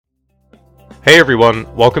Hey everyone,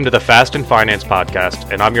 welcome to the Fast and Finance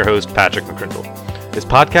podcast, and I'm your host, Patrick McCrindle. This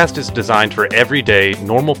podcast is designed for everyday,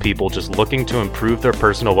 normal people just looking to improve their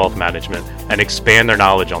personal wealth management and expand their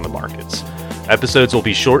knowledge on the markets. Episodes will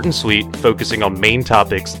be short and sweet, focusing on main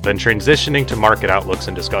topics, then transitioning to market outlooks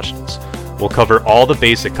and discussions. We'll cover all the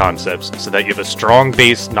basic concepts so that you have a strong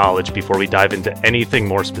base knowledge before we dive into anything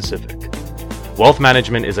more specific. Wealth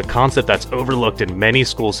management is a concept that's overlooked in many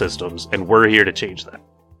school systems, and we're here to change that.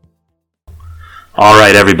 All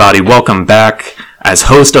right, everybody, welcome back. As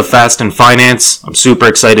host of Fast and Finance, I'm super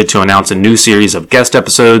excited to announce a new series of guest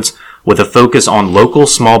episodes with a focus on local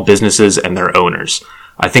small businesses and their owners.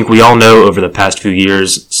 I think we all know over the past few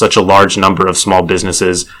years, such a large number of small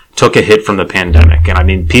businesses took a hit from the pandemic. And I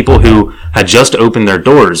mean, people who had just opened their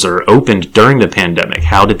doors or opened during the pandemic,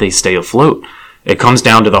 how did they stay afloat? It comes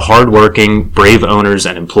down to the hardworking, brave owners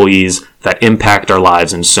and employees that impact our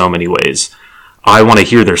lives in so many ways. I want to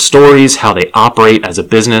hear their stories, how they operate as a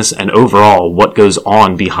business, and overall what goes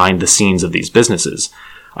on behind the scenes of these businesses.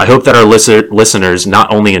 I hope that our listeners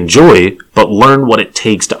not only enjoy, but learn what it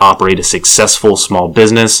takes to operate a successful small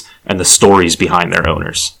business and the stories behind their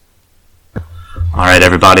owners. All right,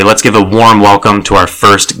 everybody, let's give a warm welcome to our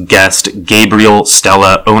first guest, Gabriel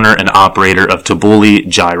Stella, owner and operator of Tabboulee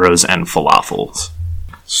Gyros and Falafels.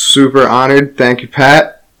 Super honored. Thank you,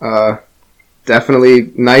 Pat.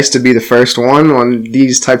 Definitely nice to be the first one on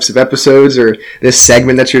these types of episodes or this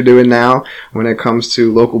segment that you're doing now when it comes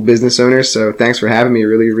to local business owners. So thanks for having me.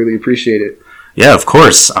 Really, really appreciate it. Yeah, of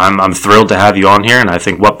course. I'm thrilled to have you on here, and I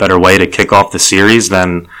think what better way to kick off the series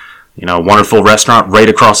than, a wonderful restaurant right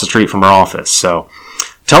across the street from our office. So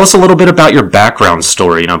tell us a little bit about your background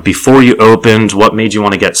story. Before you opened, what made you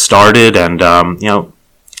want to get started, and,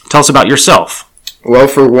 tell us about yourself. Well,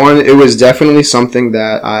 for one, it was definitely something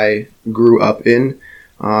that I grew up in.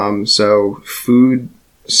 So food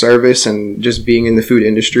service and just being in the food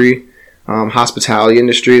industry, hospitality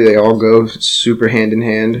industry, they all go super hand in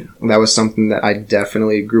hand. That was something that I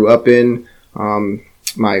definitely grew up in.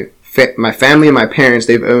 My family and my parents,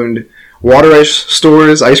 they've owned water ice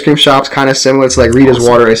stores, ice cream shops, kind of similar to like Rita's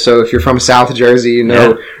Water Ice. So if you're from South Jersey,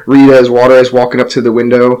 Rita's Water Ice, walking up to the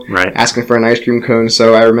window, right, asking for an ice cream cone.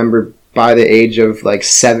 So I remember by the age of like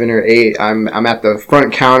 7 or 8, I'm at the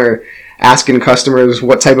front counter asking customers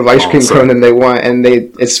what type of ice cream cone they want, and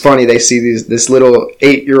it's funny, they see this little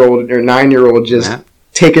 8-year-old or 9-year-old just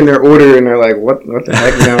taking their order, and they're like, what the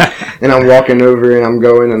heck, And I'm walking over and I'm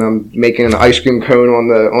going and I'm making an ice cream cone on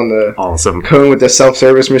the cone with the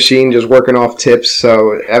self-service machine, just working off tips.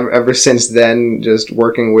 So ever since then, just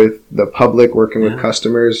working with the public, working with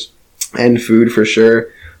customers and food for sure.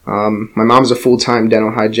 My mom's a full-time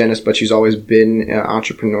dental hygienist, but she's always been an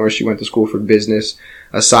entrepreneur. She went to school for business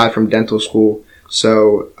aside from dental school.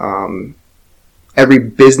 So every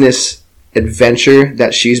business adventure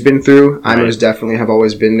that she's been through, I most definitely have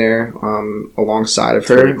always been there alongside of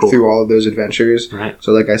her through all of those adventures. Right.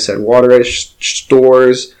 So like I said, water ice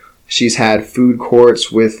stores. She's had food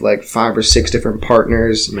courts with like 5 or 6 different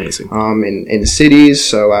partners. Amazing. In cities.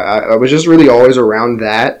 So I was just really always around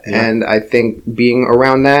that. Yeah. And I think being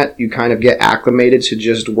around that, you kind of get acclimated to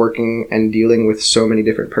just working and dealing with so many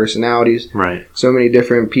different personalities. Right. So many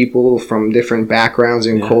different people from different backgrounds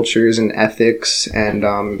and cultures and ethics,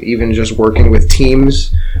 and even just working with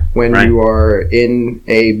teams. When you are in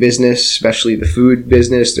a business, especially the food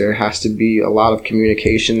business, there has to be a lot of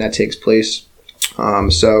communication that takes place.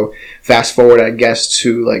 So fast forward, I guess,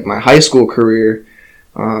 to like my high school career,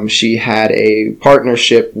 she had a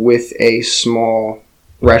partnership with a small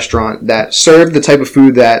restaurant that served the type of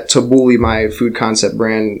food that Tabboulee, my food concept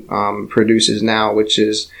brand, produces now, which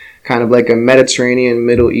is kind of like a Mediterranean,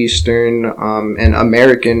 Middle Eastern, and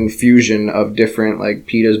American fusion of different like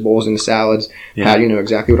pitas, bowls, and salads. Yeah. Pat, you know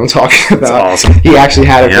exactly what I'm talking about. That's awesome. He actually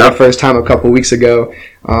had it for the first time a couple weeks ago.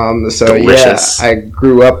 So delicious. I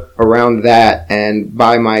grew up around that, and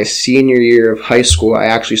by my senior year of high school, I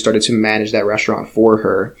actually started to manage that restaurant for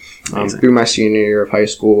her. Through my senior year of high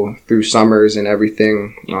school, through summers and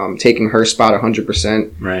everything, taking her spot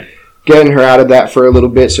 100%. Right. Getting her out of that for a little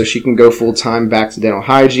bit so she can go full-time back to dental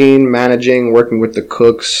hygiene, managing, working with the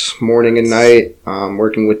cooks morning and night,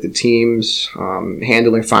 working with the teams,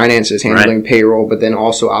 handling finances, handling payroll, but then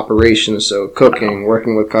also operations, so cooking,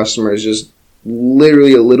 working with customers, just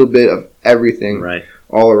literally a little bit of everything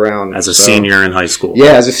all around. As a senior in high school.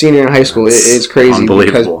 Yeah, as a senior in high school. It's crazy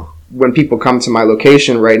because when people come to my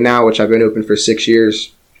location right now, which I've been open for 6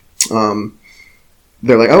 years,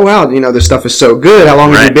 they're like, oh, wow, this stuff is so good. How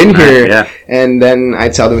long have you been here? Yeah. And then I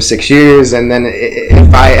tell them 6 years. And then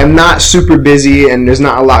if I am not super busy and there's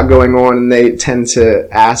not a lot going on, and they tend to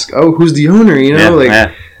ask, oh, who's the owner?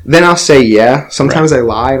 then I'll say yeah. Sometimes I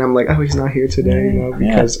lie and I'm like, oh, he's not here today, you know,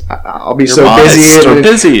 because I'll be You're so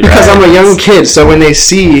busy. Because I'm a young kid. So when they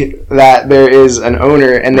see that there is an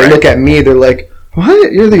owner and they look at me, they're like,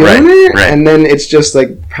 what? You're the owner? Right. And then it's just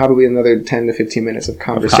like probably another 10 to 15 minutes of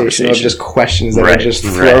conversation of just questions that are just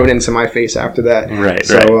thrown into my face after that. Right.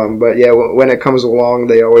 So, but yeah, when it comes along,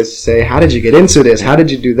 they always say, how did you get into this? How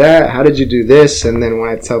did you do that? How did you do this? And then when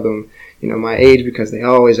I tell them, you know, my age, because they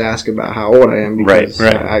always ask about how old I am, because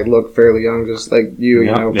I look fairly young, just like you,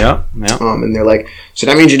 you know. Yeah. And they're like, so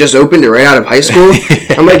that means you just opened it right out of high school?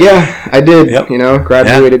 I'm like, yeah, I did. You know,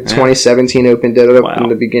 graduated 2017, opened it up in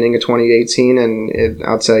the beginning of 2018, and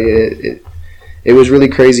I'll tell you, it was really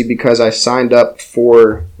crazy because I signed up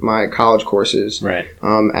for my college courses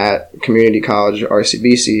at Community College,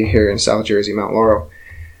 RCBC, here in South Jersey, Mount Laurel.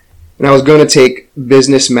 And I was going to take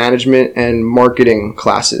business management and marketing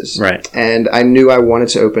classes. Right. And I knew I wanted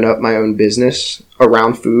to open up my own business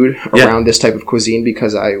around food, around this type of cuisine,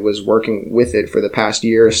 because I was working with it for the past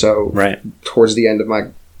year or so towards the end of my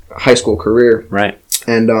high school career. Right.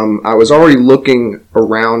 And I was already looking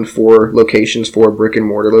around for locations for a brick and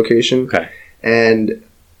mortar location. Okay. And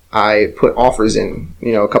I put offers in,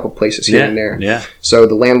 you know, a couple places here and there. Yeah. So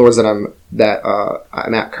the landlords that I'm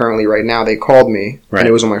at currently right now, they called me, and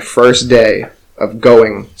it was on my first day of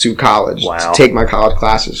going to college to take my college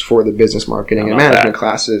classes for the business marketing and management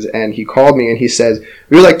classes. And he called me and he says,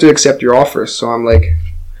 "We would like to accept your offer." So I'm like,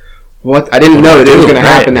 what? I didn't know that it was going to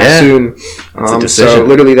happen that soon. So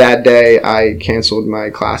literally that day, I canceled my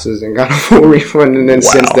classes and got a full refund. And then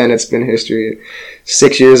since then, it's been history.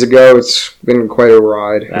 6 years ago, it's been quite a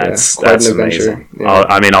ride. That's an adventure. Yeah.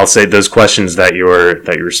 I'll say those questions that you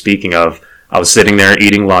were speaking of. I was sitting there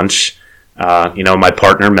eating lunch. You know, my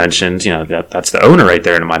partner mentioned, you know, that's the owner right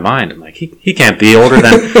there in my mind. I'm like, he can't be older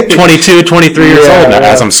than 22, 23 years old. And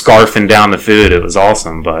as I'm scarfing down the food, it was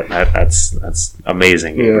awesome. But that's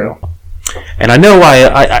amazing, Gabriel. And I know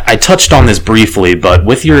I touched on this briefly, but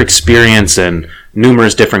with your experience in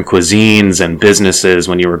numerous different cuisines and businesses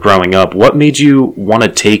when you were growing up, what made you want to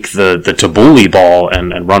take the Tabboulee ball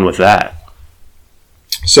and run with that?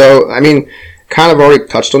 So, kind of already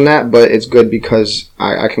touched on that, but it's good because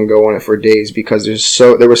I can go on it for days, because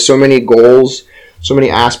there were so many goals, so many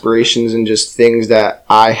aspirations, and just things that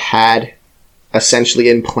I had essentially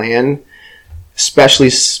in plan, especially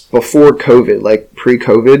before COVID, like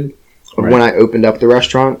pre-COVID, when I opened up the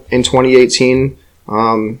restaurant in 2018.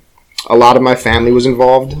 A lot of my family was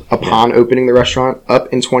involved upon opening the restaurant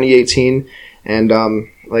up in 2018. And,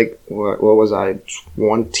 what was I,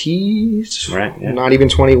 20? Not even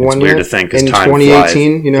 21 it's yet. Weird to think, in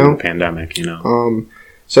 2018, you know. Pandemic, you know.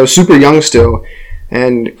 So super young still,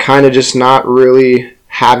 and kind of just not really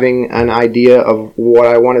having an idea of what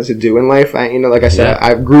I wanted to do in life. Like I said,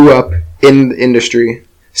 I grew up in the industry,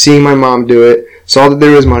 seeing my mom do it, saw that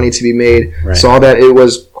there was money to be made, saw that it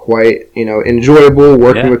was quite, enjoyable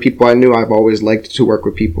working with people. I knew I've always liked to work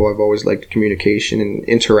with people. I've always liked communication and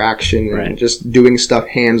interaction and just doing stuff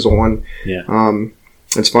hands-on. Yeah.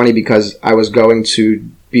 It's funny because I was going to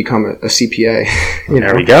become a CPA.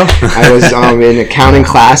 There we go. I was in accounting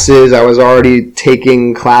classes. I was already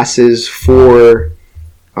taking classes for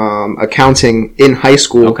accounting in high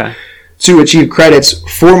school to achieve credits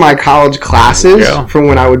for my college classes from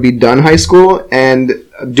when I would be done high school. And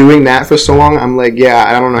doing that for so long, I'm like,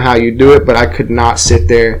 I don't know how you do it, but I could not sit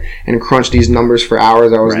there and crunch these numbers for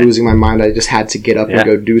hours. I was losing my mind. I just had to get up and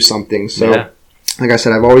go do something. So, like I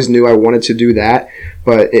said, I've always knew I wanted to do that,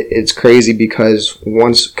 but it's crazy because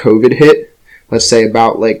once COVID hit, let's say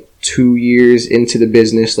about 2 years into the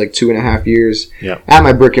business, 2.5 years at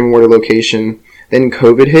my brick and mortar location, then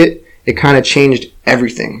COVID hit. It kind of changed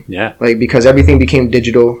everything. Yeah. Because everything became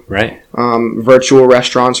digital. Right. Virtual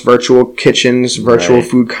restaurants, virtual kitchens, virtual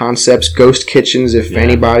food concepts, ghost kitchens. If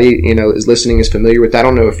anybody, is listening is familiar with that. I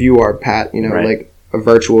don't know if you are, Pat, a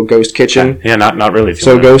virtual ghost kitchen. Yeah, not really.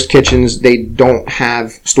 So ghost kitchens, they don't have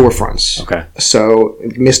storefronts. Okay. So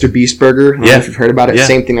Mr. Beast Burger, I don't know if you've heard about it. Yeah.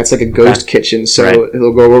 Same thing. That's like a ghost kitchen. So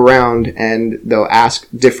they'll go around and they'll ask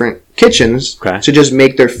different kitchens to just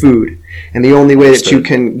make their food. And the only way that you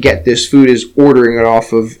can get this food is ordering it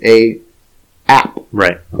off of a app.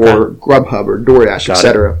 Right. Okay. Or Grubhub or DoorDash,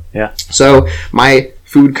 etc. Yeah. So my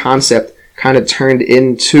food concept kind of turned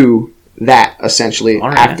into that essentially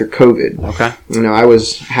after COVID. Okay. I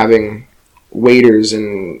was having waiters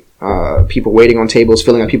and people waiting on tables,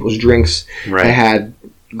 filling up people's drinks. Right. I had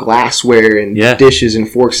glassware and dishes and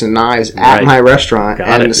forks and knives at my restaurant.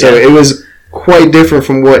 It was quite different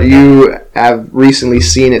from what you have recently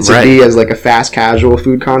seen it to be as a fast casual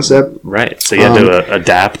food concept. Right. So you had to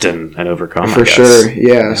adapt and overcome. For sure.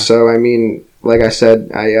 Yeah. So like I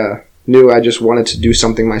said, I knew I just wanted to do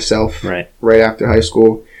something myself right after high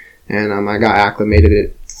school. And I got acclimated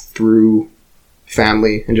it through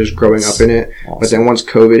family and just growing up in it. Awesome. But then once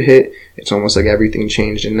COVID hit, it's almost like everything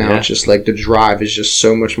changed, and now it's just like the drive is just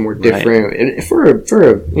so much more different, and for a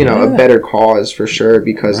better cause for sure,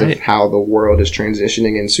 because of how the world is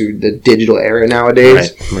transitioning into the digital era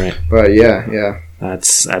nowadays. Right. But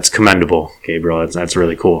that's commendable, Gabriel. That's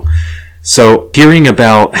really cool. So hearing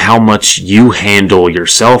about how much you handle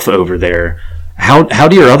yourself over there, how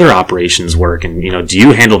do your other operations work? And, do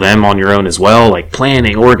you handle them on your own as well? Like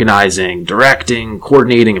planning, organizing, directing,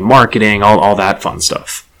 coordinating, and marketing, all that fun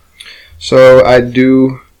stuff. So I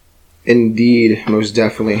do indeed most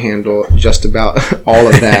definitely handle just about all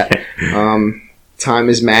of that. Time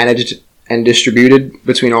is managed and distributed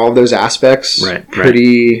between all of those aspects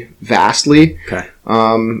pretty vastly. Okay.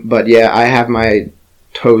 But yeah, I have my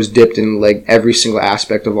toes dipped in like every single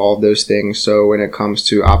aspect of all of those things. So when it comes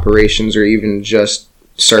to operations or even just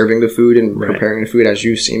serving the food and preparing the food, as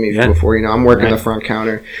you've seen me before, I'm working the front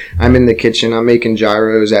counter. I'm in the kitchen. I'm making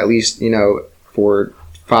gyros at least, for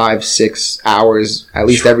 5-6 hours at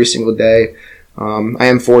least every single day. I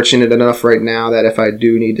am fortunate enough right now that if I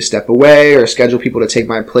do need to step away or schedule people to take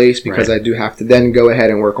my place, because I do have to then go ahead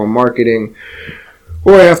and work on marketing,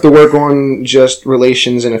 or I have to work on just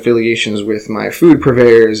relations and affiliations with my food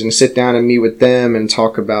purveyors and sit down and meet with them and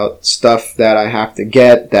talk about stuff that I have to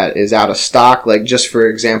get that is out of stock. Like, just for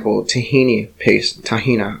example, tahini paste.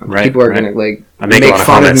 People are going to make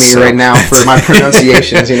fun of me right now for my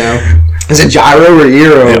pronunciations, Is it gyro or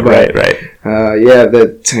gyro? Yeah,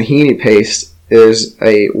 the tahini paste is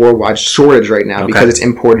a worldwide shortage right now because it's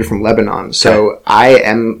imported from Lebanon. So I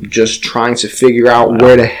am just trying to figure out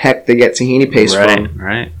where the heck they get tahini paste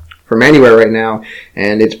from anywhere right now.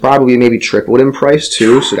 And it's probably maybe tripled in price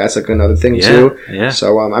too. So that's like another thing too. Yeah.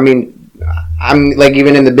 So, I'm like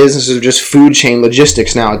even in the business of just food chain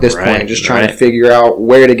logistics now at this point, just trying to figure out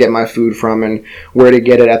where to get my food from and where to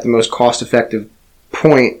get it at the most cost effective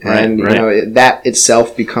point. And, that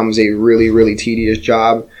itself becomes a really, really tedious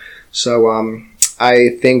job. So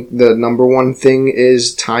I think the number one thing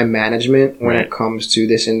is time management when it comes to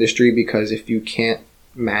this industry, because if you can't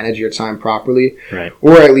manage your time properly,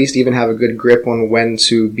 or at least even have a good grip on when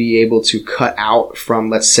to be able to cut out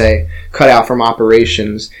from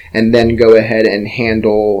operations and then go ahead and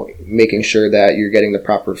handle making sure that you're getting the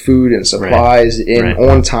proper food and supplies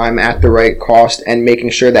on time at the right cost, and making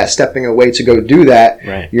sure that stepping away to go do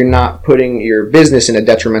that, you're not putting your business in a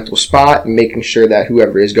detrimental spot, and making sure that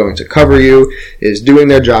whoever is going to cover you is doing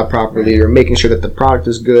their job properly, or making sure that the product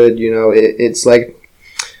is good. It's like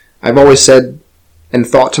I've always said and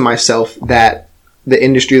thought to myself that the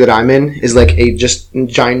industry that I'm in is like a just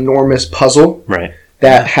ginormous puzzle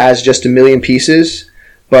that has just 1 million pieces,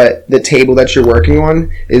 but the table that you're working on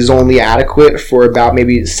is only adequate for about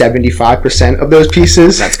maybe 75% of those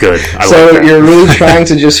pieces. That's good. So you're really trying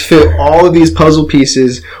to just fit all of these puzzle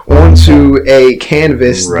pieces onto a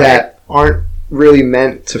canvas that aren't really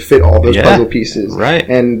meant to fit all those puzzle pieces.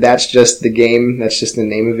 And that's just the game. That's just the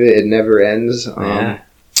name of it. It never ends.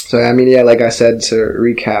 So, like I said, to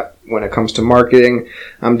recap, when it comes to marketing,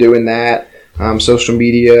 I'm doing that. Social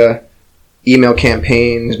media, email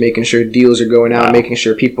campaigns, making sure deals are going out, making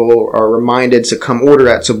sure people are reminded to come order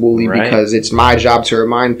at Tabboulee, because it's my job to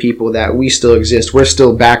remind people that we still exist. We're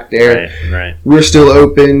still back there. We're still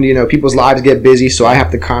open. People's lives get busy, so I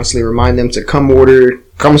have to constantly remind them to come order,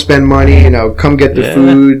 come spend money, come get the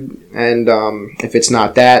food. And if it's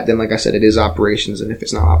not that, then like I said, it is operations. And if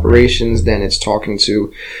it's not operations, then it's talking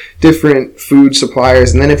to different food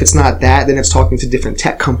suppliers. And then if it's not that, then it's talking to different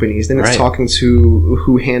tech companies. Then it's talking to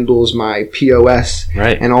who handles my POS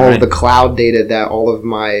and all of the cloud data, that all of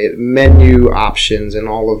my menu options and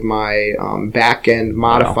all of my back-end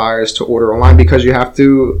modifiers to order online. Because you have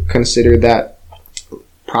to consider that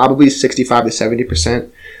probably 65 to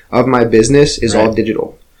 70% of my business is all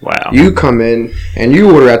digital. Wow. You come in and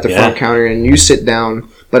you order at the front counter and you sit down,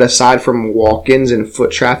 but aside from walk-ins and foot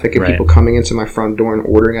traffic and people coming into my front door and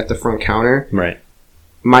ordering at the front counter,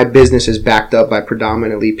 my business is backed up by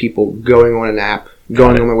predominantly people going on an app,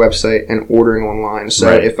 going on my website, and ordering online. So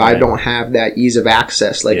if I don't have that ease of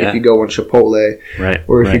access, like if you go on Chipotle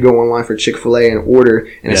or if you go online for Chick-fil-A and order,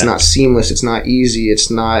 and it's not seamless, it's not easy, it's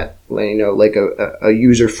not like a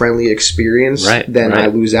user-friendly experience, then I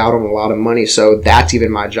lose out on a lot of money. So that's even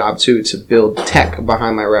my job too, to build tech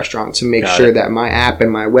behind my restaurant to make sure that my app and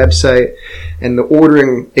my website and the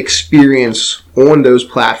ordering experience on those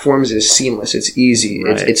platforms is seamless. It's easy.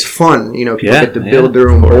 It's fun. People get to build their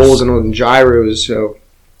own bowls and own gyros. So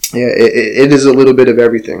Yeah, it is a little bit of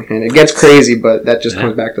everything, and it gets crazy, but that just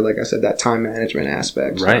comes back to, like I said, that time management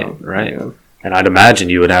aspect. Right, so, right. You know. And I'd imagine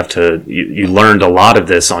you would have to, you learned a lot of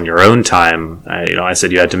this on your own time. I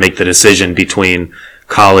said you had to make the decision between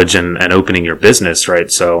college and opening your business,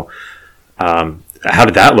 right? So, how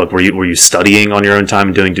did that look? Were you studying on your own time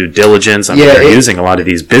and doing due diligence? I mean, they're using a lot of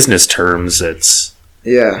these business terms.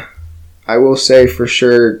 Yeah, I will say for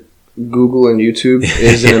sure, Google and YouTube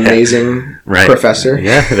is an amazing professor.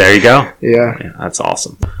 Yeah, there you go. Yeah, that's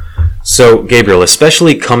awesome. So, Gabriel,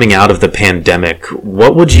 especially coming out of the pandemic,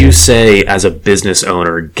 what would you say as a business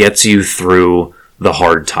owner gets you through the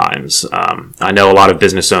hard times? I know a lot of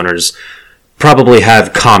business owners probably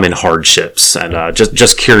have common hardships, and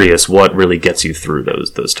just curious, what really gets you through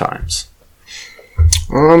those times?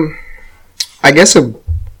 I guess a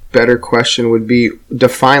better question would be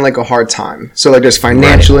define like a hard time. So like there's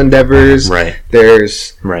financial endeavors,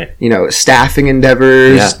 there's staffing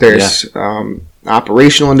endeavors, there's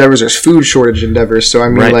operational endeavors, there's food shortage endeavors. So I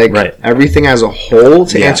mean everything as a whole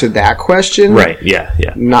to answer that question.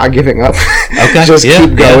 Not giving up. Okay. Just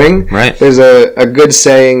keep going. There's a good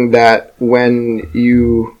saying that when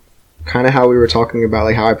you kind of how we were talking about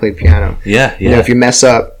like how I played piano. You know, if you mess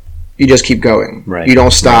up, you just keep going. You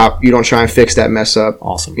don't stop. You don't try and fix that mess up.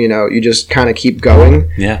 Awesome. You know, you just kind of keep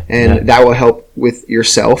going. And that will help with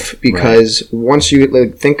yourself because once you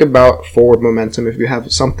think about forward momentum, if you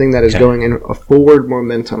have something that is going in a forward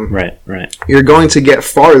momentum, you're going to get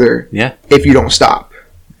farther if you don't stop.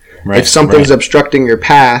 If something's obstructing your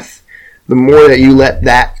path, the more that you let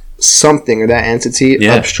that something or that entity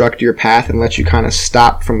obstruct your path and let you kind of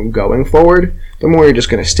stop from going forward, the more you're just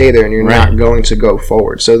going to stay there and you're not going to go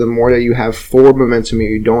forward. So the more that you have forward momentum,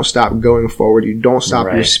 you don't stop going forward, you don't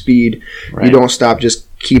stop your speed, you don't stop just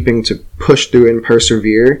keeping to push through and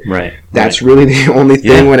persevere. That's really the only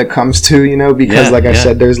thing when it comes to, you know, because like I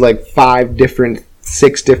said, there's like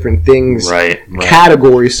 6 different things,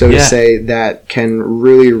 categories, so to say, that can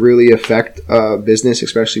really, really affect a business,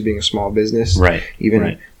 especially being a small business,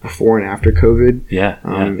 even before and after COVID,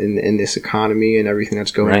 in this economy and everything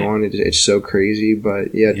that's going on. It's so crazy,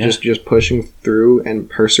 but just pushing through and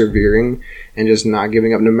persevering and just not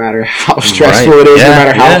giving up no matter how stressful it is, no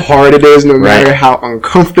matter how hard it is, no matter how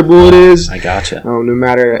uncomfortable it is. I gotcha. No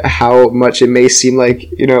matter how much it may seem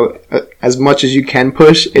like, you know, as much as you can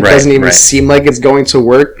push, it doesn't even seem like it's going to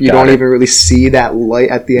work. You don't even really see that light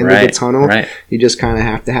at the end of the tunnel. You just kind of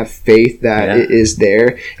have to have faith that it is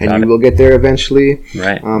there and you will get there eventually.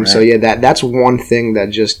 So that's one thing that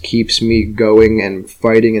just keeps me going and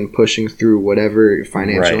fighting and pushing through whatever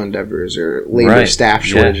financial endeavors or labor staff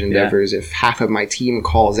shortage endeavors. If half of my team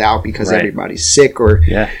calls out because everybody's sick or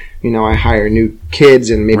you know, I hire new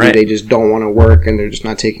kids and maybe they just don't want to work and they're just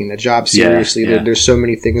not taking the job seriously. There's so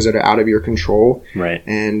many things that are out of your control.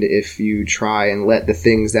 And if you try and let the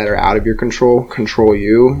things that are out of your control control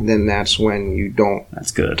you, then that's when you don't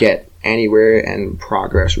get anywhere and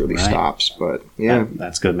progress really stops. But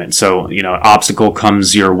that's good, man. So, you know, obstacle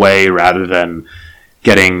comes your way rather than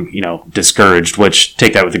getting, you know, discouraged, which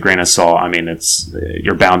take that with a grain of salt. I mean,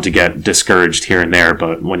 you're bound to get discouraged here and there,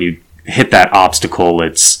 but when you hit that obstacle,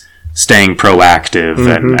 it's staying proactive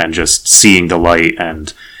and just seeing the light.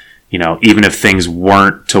 And, you know, even if things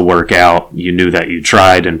weren't to work out, you knew that you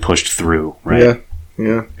tried and pushed through, right?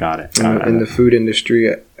 Got it. In the food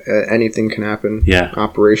industry, anything can happen.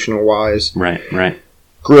 Operational wise.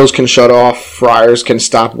 Grills can shut off, fryers can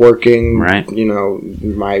stop working. You know,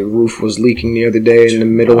 my roof was leaking the other day in the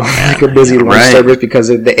middle of like a busy lunch service because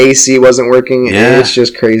the AC wasn't working. It's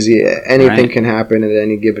just crazy. Anything can happen at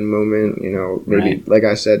any given moment. You know, maybe like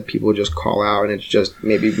I said, people just call out and it's just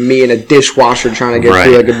maybe me and a dishwasher trying to get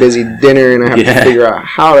through like a busy dinner and I have to figure out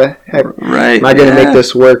how the heck am I going to make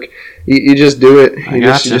this work. You just do it. You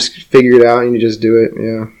just figure it out and you just do it.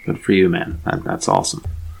 Good for you, man. That's awesome.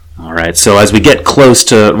 All right, so as we get close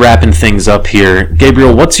to wrapping things up here,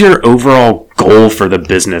 Gabriel, what's your overall goal for the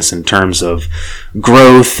business in terms of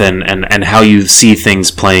growth and how you see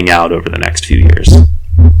things playing out over the next few years?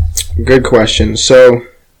 Good question. So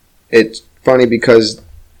it's funny because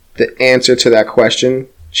the answer to that question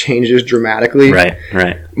changes dramatically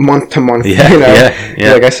month to month. You know?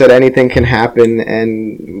 Like I said, anything can happen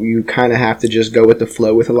and you kind of have to just go with the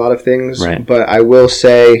flow with a lot of things. But I will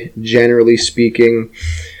say, generally speaking,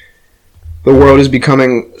 the world is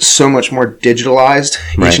becoming so much more digitalized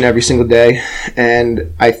each and every single day.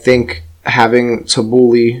 And I think having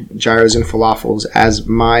Tabboulee Gyros and Falafels as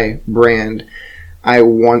my brand, I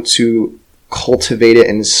want to cultivate it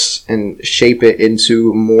and shape it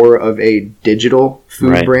into more of a digital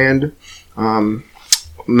food brand.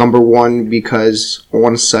 Number one, because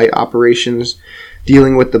on-site operations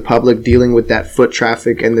dealing with the public, dealing with that foot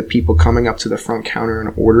traffic and the people coming up to the front counter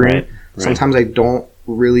and ordering. Right. Sometimes I don't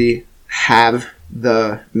really have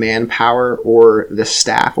the manpower or the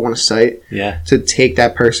staff on site to take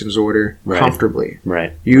that person's order comfortably.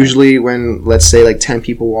 Right. Usually when, let's say, like 10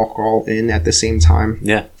 people walk all in at the same time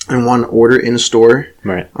and one order in store,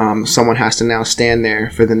 someone has to now stand there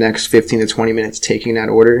for the next 15 to 20 minutes taking that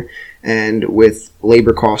order. And with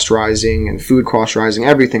labor costs rising and food costs rising,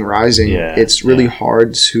 everything rising, it's really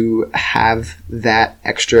hard to have that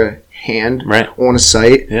extra hand on a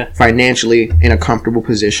site financially in a comfortable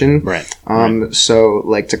position. So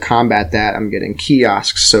like to combat that, I'm getting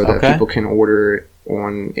kiosks so that people can order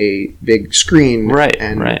on a big screen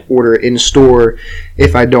and order in store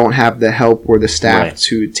if I don't have the help or the staff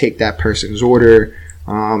to take that person's order.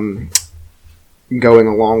 Going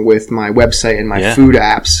along with my website and my food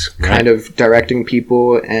apps, kind of directing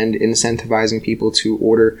people and incentivizing people to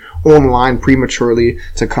order online prematurely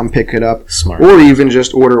to come pick it up. Smart. Or even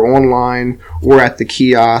just order online or at the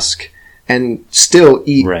kiosk and still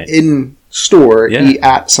eat in store, eat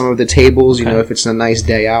at some of the tables. You know, if it's a nice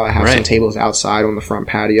day out, I have some tables outside on the front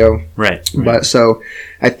patio. But so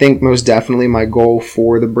I think most definitely my goal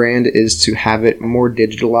for the brand is to have it more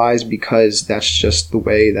digitalized because that's just the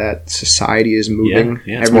way that society is moving.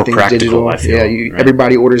 It's more practical, digital. I feel.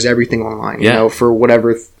 Everybody orders everything online, you know, for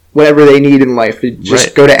whatever they need in life.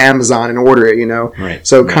 Just go to Amazon and order it, you know.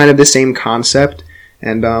 So kind of the same concept.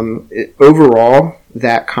 And overall,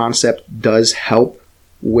 that concept does help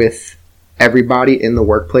with everybody in the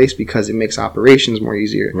workplace because it makes operations more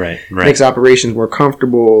easier. Makes operations more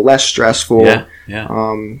comfortable, less stressful,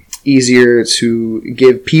 easier to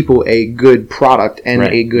give people a good product and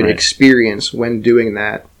a good experience when doing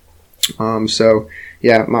that. So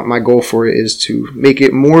yeah, my goal for it is to make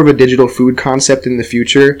it more of a digital food concept in the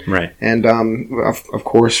future. And of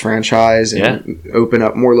course franchise and open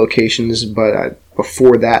up more locations, but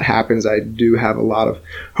before that happens, I do have a lot of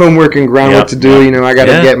homework and groundwork to do. You know, I got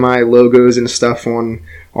to get my logos and stuff on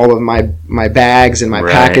all of my bags and my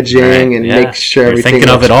packaging and make sure everything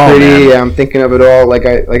looks pretty. Yeah, I'm thinking of it all. Like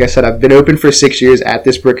I said, I've been open for 6 years at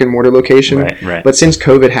this brick and mortar location. But since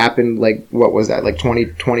COVID happened, like what was that? Like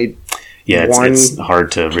 2020. Yeah, it's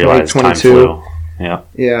hard to realize time flew.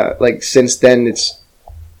 Yeah, like since then it's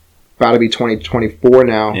about to be 2024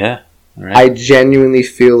 now. Right. I genuinely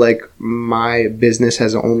feel like my business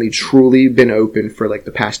has only truly been open for like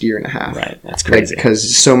the past year and a half. That's crazy.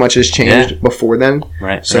 Because so much has changed before then.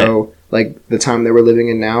 So like the time that we're living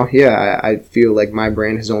in now, I feel like my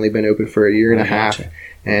brand has only been open for a year and a half.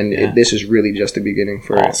 And this is really just the beginning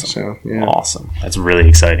for it. So, Awesome. That's really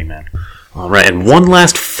exciting, man. All right. And one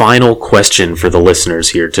last final question for the listeners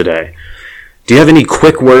here today. Do you have any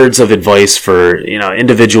quick words of advice for,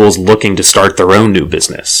 individuals looking to start their own new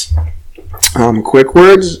business? Quick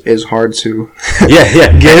words is hard to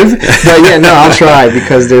give, but I'll try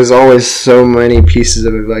because there's always so many pieces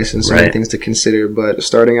of advice and so many things to consider. But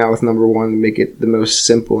starting out with number one, make it the most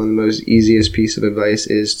simple and the most easiest piece of advice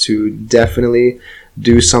is to definitely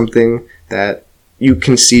do something that you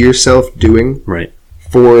can see yourself doing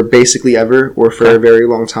for basically ever or for a very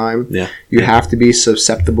long time. You have to be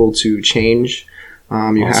susceptible to change.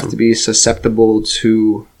 You have to be susceptible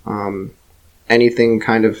to anything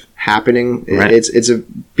kind of happening. It's a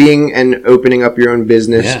being and opening up your own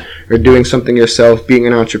business or doing something yourself, being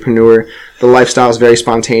an entrepreneur. The lifestyle is very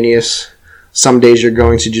spontaneous. Some days you're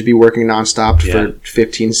going to just be working nonstop for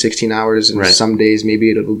 15, 16 hours, and some days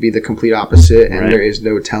maybe it'll be the complete opposite, and there is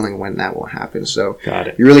no telling when that will happen. So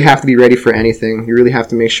you really have to be ready for anything. You really have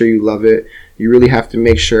to make sure you love it. You really have to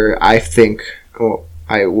make sure, I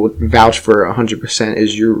will vouch for 100%,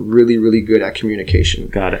 is you're really, really good at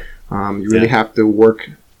communication. You really have to work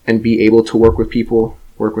and be able to work with people,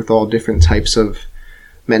 work with all different types of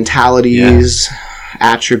mentalities,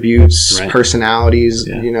 attributes, personalities.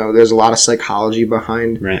 There's a lot of psychology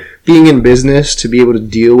behind being in business to be able to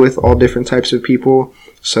deal with all different types of people.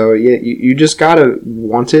 So you just gotta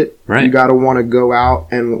want it. You gotta want to go out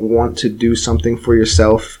and want to do something for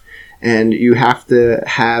yourself, and you have to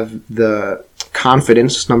have the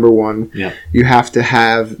confidence. Number one, you have to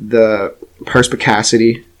have the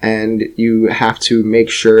perspicacity. And you have to make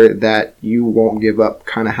sure that you won't give up,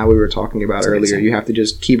 kind of how we were talking about earlier. You have to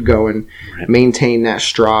just keep going, maintain that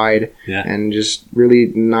stride, and just really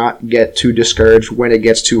not get too discouraged when it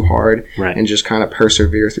gets too hard, and just kind of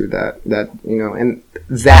persevere through that. And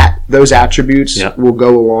those attributes will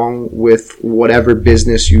go along with whatever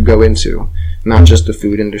business you go into, not just the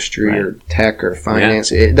food industry or tech or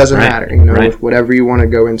finance. It doesn't matter. With whatever you want to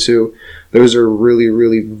go into, those are really,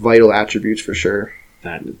 really vital attributes for sure.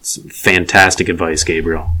 That's fantastic advice,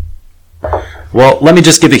 Gabriel. Well, let me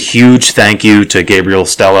just give a huge thank you to Gabriel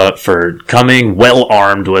Stella for coming well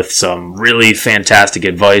armed with some really fantastic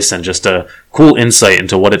advice and just a cool insight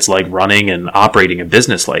into what it's like running and operating a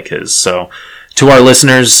business like his. So, to our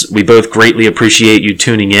listeners, we both greatly appreciate you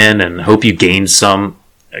tuning in and hope you gained some,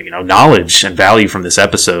 knowledge and value from this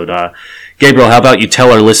episode. Gabriel, how about you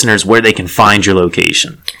tell our listeners where they can find your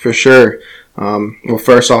location? For sure. Well,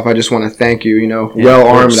 first off, I just want to thank you. Well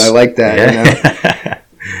armed. I like that. Yeah.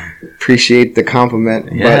 Appreciate the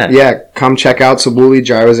compliment. Yeah. But yeah, come check out Tabboulee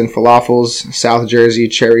Gyros and Falafels, South Jersey,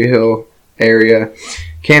 Cherry Hill area,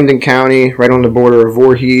 Camden County, right on the border of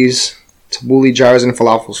Voorhees. Tabboulee Gyros and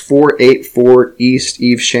Falafels, 484 East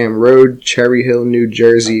Evesham Road, Cherry Hill, New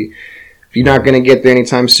Jersey. If you're not going to get there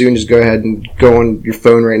anytime soon, just go ahead and go on your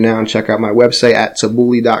phone right now and check out my website at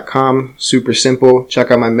tabboulee.com. Super simple. Check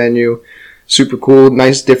out my menu. Super cool.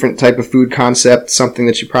 Nice, different type of food concept. Something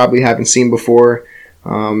that you probably haven't seen before.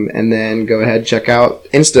 And then go ahead, check out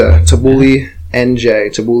Insta, Tabboulee NJ,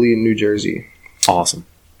 Tabboulee, New Jersey. Awesome.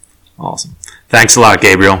 Thanks a lot,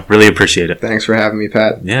 Gabriel. Really appreciate it. Thanks for having me,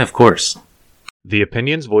 Pat. Yeah, of course. The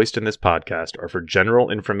opinions voiced in this podcast are for general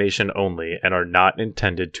information only and are not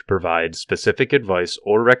intended to provide specific advice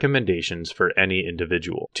or recommendations for any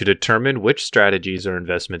individual. To determine which strategies or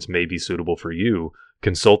investments may be suitable for you,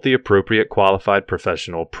 consult the appropriate qualified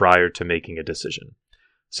professional prior to making a decision.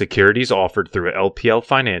 Securities offered through LPL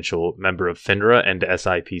Financial, member of FINRA and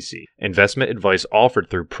SIPC. Investment advice offered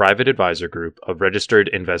through Private Advisor Group, a registered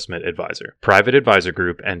investment advisor. Private Advisor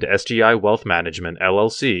Group and SGI Wealth Management,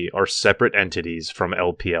 LLC, are separate entities from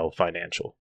LPL Financial.